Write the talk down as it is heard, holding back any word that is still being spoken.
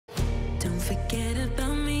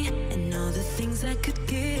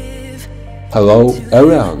Hello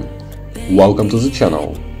everyone, welcome to the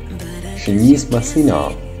channel. Shanice Messina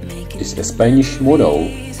is a Spanish model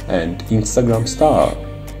and Instagram star.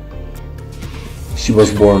 She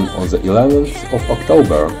was born on the 11th of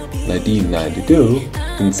October 1992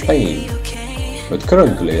 in Spain, but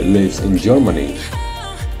currently lives in Germany.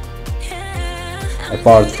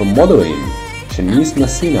 Apart from modeling, Shanice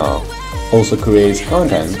Messina also creates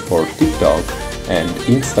content for TikTok and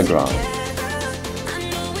Instagram.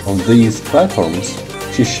 On these platforms,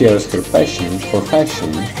 she shares her passion for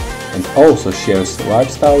fashion and also shares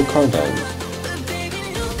lifestyle content.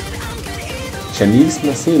 Shanice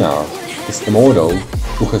Messina is a model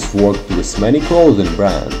who has worked with many clothing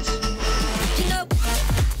brands.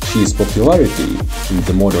 She's popularity in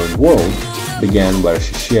the modern world began where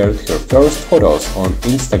she shared her first photos on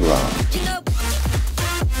Instagram.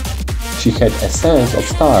 She had a sense of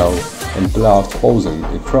style and loved posing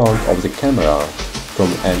in front of the camera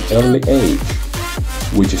from an early age,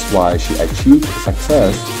 which is why she achieved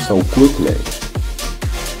success so quickly.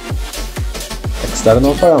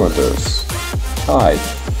 External parameters: height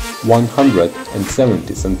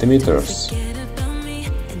 170 centimeters,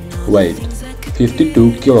 weight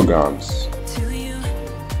 52 kilograms,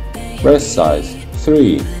 breast size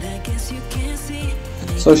 3,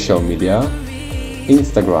 social media,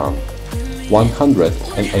 Instagram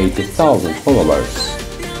 180,000 followers,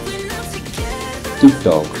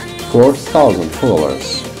 TikTok 4,000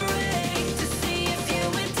 followers.